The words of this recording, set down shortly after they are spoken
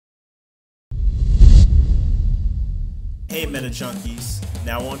Hey Meta-Junkies,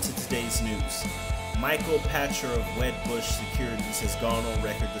 now on to today's news. Pachter of Wedbush Securities has gone on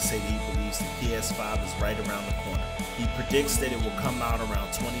record to say that he believes the PS5 is right around the corner. He predicts that it will come out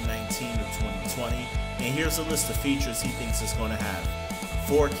around 2019 or 2020, and here's a list of features he thinks it's going to have.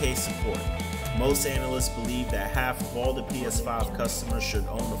 4K support. Most analysts believe that half of all the PS5 customers should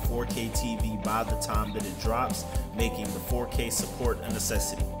own a 4K TV by the time that it drops, making the 4K support a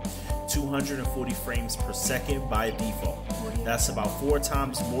necessity. 240 frames per second by default. That's about 4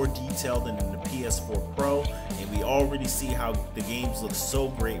 times more detailed than in the PS4 Pro, and we already see how the games look so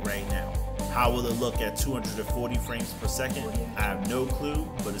great right now. How will it look at 240 frames per second? I have no clue,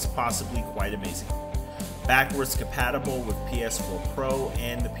 but it's possibly quite amazing. Backwards compatible with PS4 Pro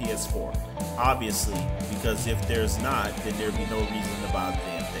and the PS4. Obviously, because if there's not, then there'd be no reason to buy the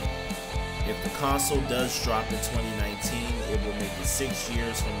damn thing. If the console does drop in 2019, it will make it 6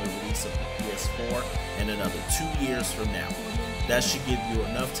 years from the release of the PS4 and another 2 years from now. That should give you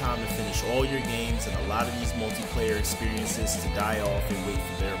enough time to finish all your games and a lot of these multiplayer experiences to die off and wait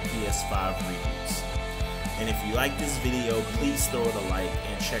for their PS5 reboots. And if you like this video, please throw it a like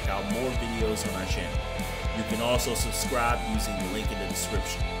and check out more videos on our channel. You can also subscribe using the link in the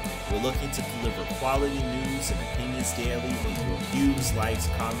description. We're looking to deliver quality news and opinions daily, and your views, likes,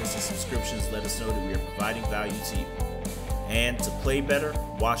 comments, and subscriptions let us know that we are providing value to you. And to play better,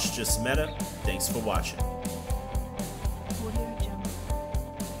 watch Just Meta. Thanks for watching.